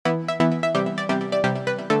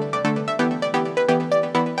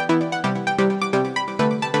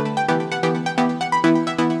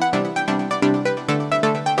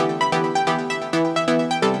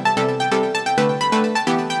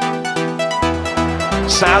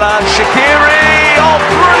Salah, Shaqiri, oh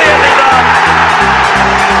brilliantly done!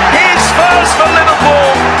 His first for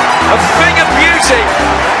Liverpool, a thing of beauty.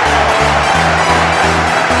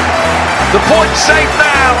 The point safe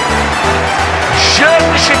now.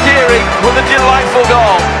 Xherdan Shaqiri with a delightful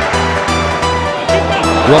goal.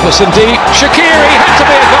 Robertson deep, Shaqiri had to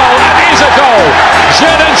be a goal, and it is a goal.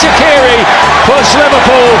 Xherdan Shaqiri puts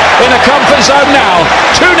Liverpool in a comfort zone now,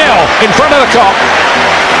 2-0 in front of the Kop.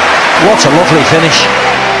 What a lovely finish.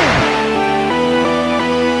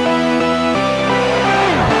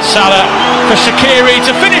 Salah for Shaqiri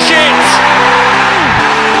to finish it.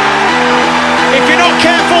 If you're not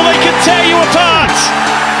careful, they can tear you apart.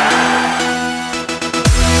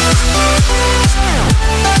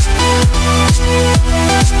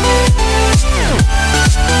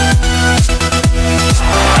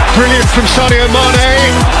 Brilliant from Sadio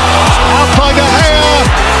Mane. Out by De Gea.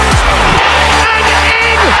 And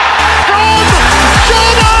in from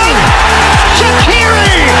Xherdan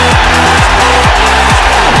Shaqiri.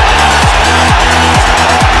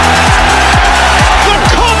 The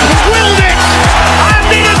Kop willed it,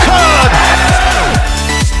 and it occurred.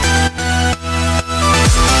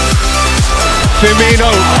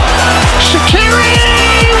 Firmino. Shaqiri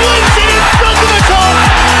wins it in front of the Kop.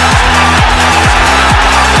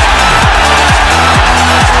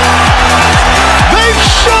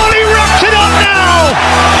 Surely wrapped it up now!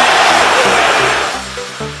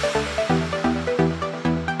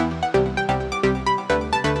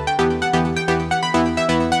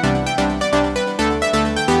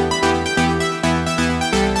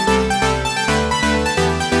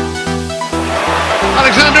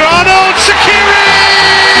 Alexander-Arnold, Shaqiri!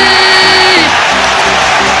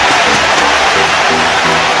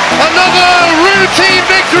 Another routine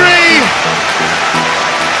victory!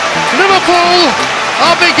 Liverpool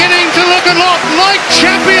are beginning to look a lot like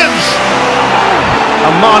champions.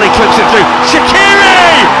 And Mane clips it through.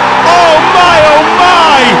 Shaqiri! Oh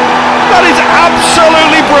my! That is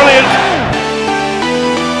absolutely brilliant.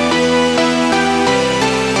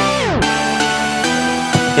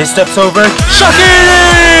 He steps over.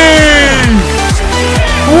 Shaqiri!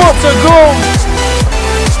 What a goal!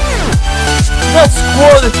 That's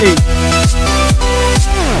quality.